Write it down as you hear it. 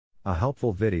a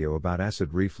helpful video about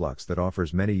acid reflux that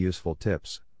offers many useful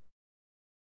tips.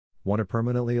 Want to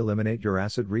permanently eliminate your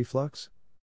acid reflux?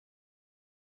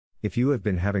 If you have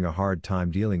been having a hard time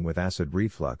dealing with acid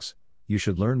reflux, you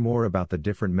should learn more about the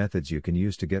different methods you can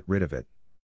use to get rid of it.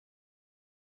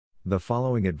 The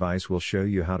following advice will show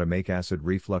you how to make acid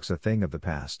reflux a thing of the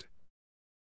past.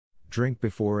 Drink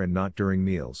before and not during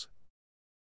meals.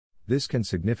 This can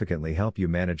significantly help you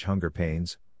manage hunger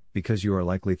pains, because you are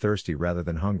likely thirsty rather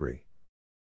than hungry.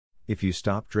 If you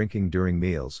stop drinking during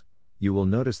meals, you will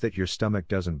notice that your stomach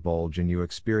doesn't bulge and you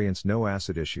experience no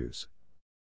acid issues.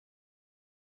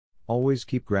 Always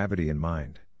keep gravity in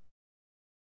mind.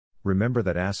 Remember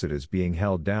that acid is being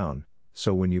held down,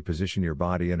 so when you position your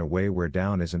body in a way where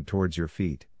down isn't towards your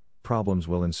feet, problems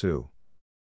will ensue.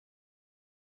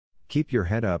 Keep your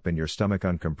head up and your stomach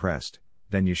uncompressed,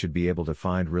 then you should be able to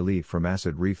find relief from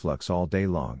acid reflux all day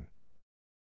long.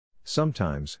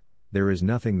 Sometimes, there is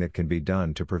nothing that can be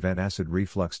done to prevent acid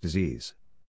reflux disease.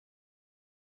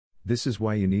 This is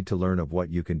why you need to learn of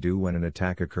what you can do when an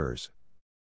attack occurs.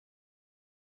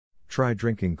 Try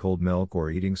drinking cold milk or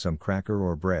eating some cracker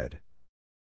or bread.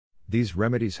 These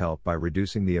remedies help by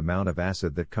reducing the amount of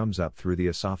acid that comes up through the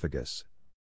esophagus.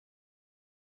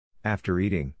 After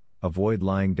eating, avoid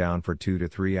lying down for 2 to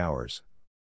 3 hours.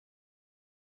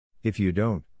 If you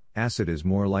don't, acid is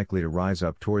more likely to rise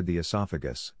up toward the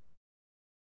esophagus.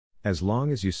 As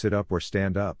long as you sit up or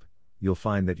stand up, you'll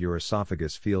find that your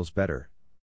esophagus feels better.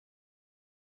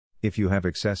 If you have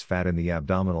excess fat in the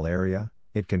abdominal area,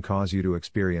 it can cause you to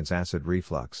experience acid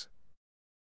reflux.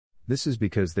 This is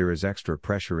because there is extra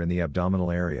pressure in the abdominal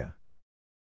area.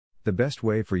 The best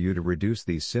way for you to reduce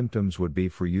these symptoms would be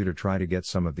for you to try to get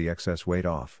some of the excess weight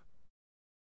off.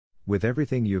 With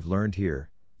everything you've learned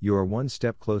here, you are one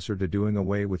step closer to doing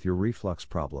away with your reflux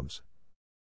problems.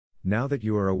 Now that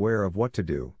you are aware of what to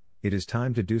do, it is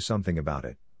time to do something about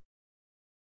it.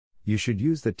 You should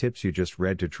use the tips you just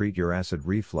read to treat your acid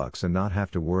reflux and not have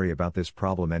to worry about this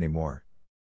problem anymore.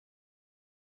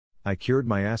 I cured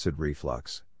my acid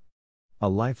reflux. A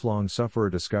lifelong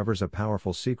sufferer discovers a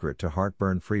powerful secret to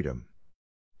heartburn freedom.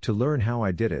 To learn how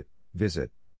I did it, visit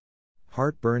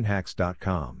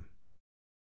heartburnhacks.com.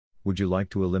 Would you like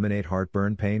to eliminate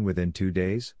heartburn pain within 2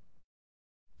 days?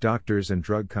 Doctors and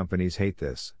drug companies hate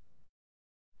this.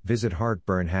 Visit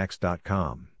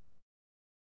heartburnhacks.com.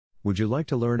 Would you like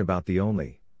to learn about the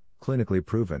only, clinically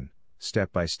proven,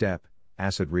 step-by-step,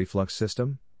 acid reflux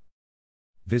system?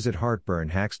 Visit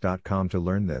heartburnhacks.com to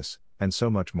learn this, and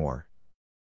so much more.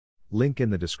 Link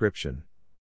in the description.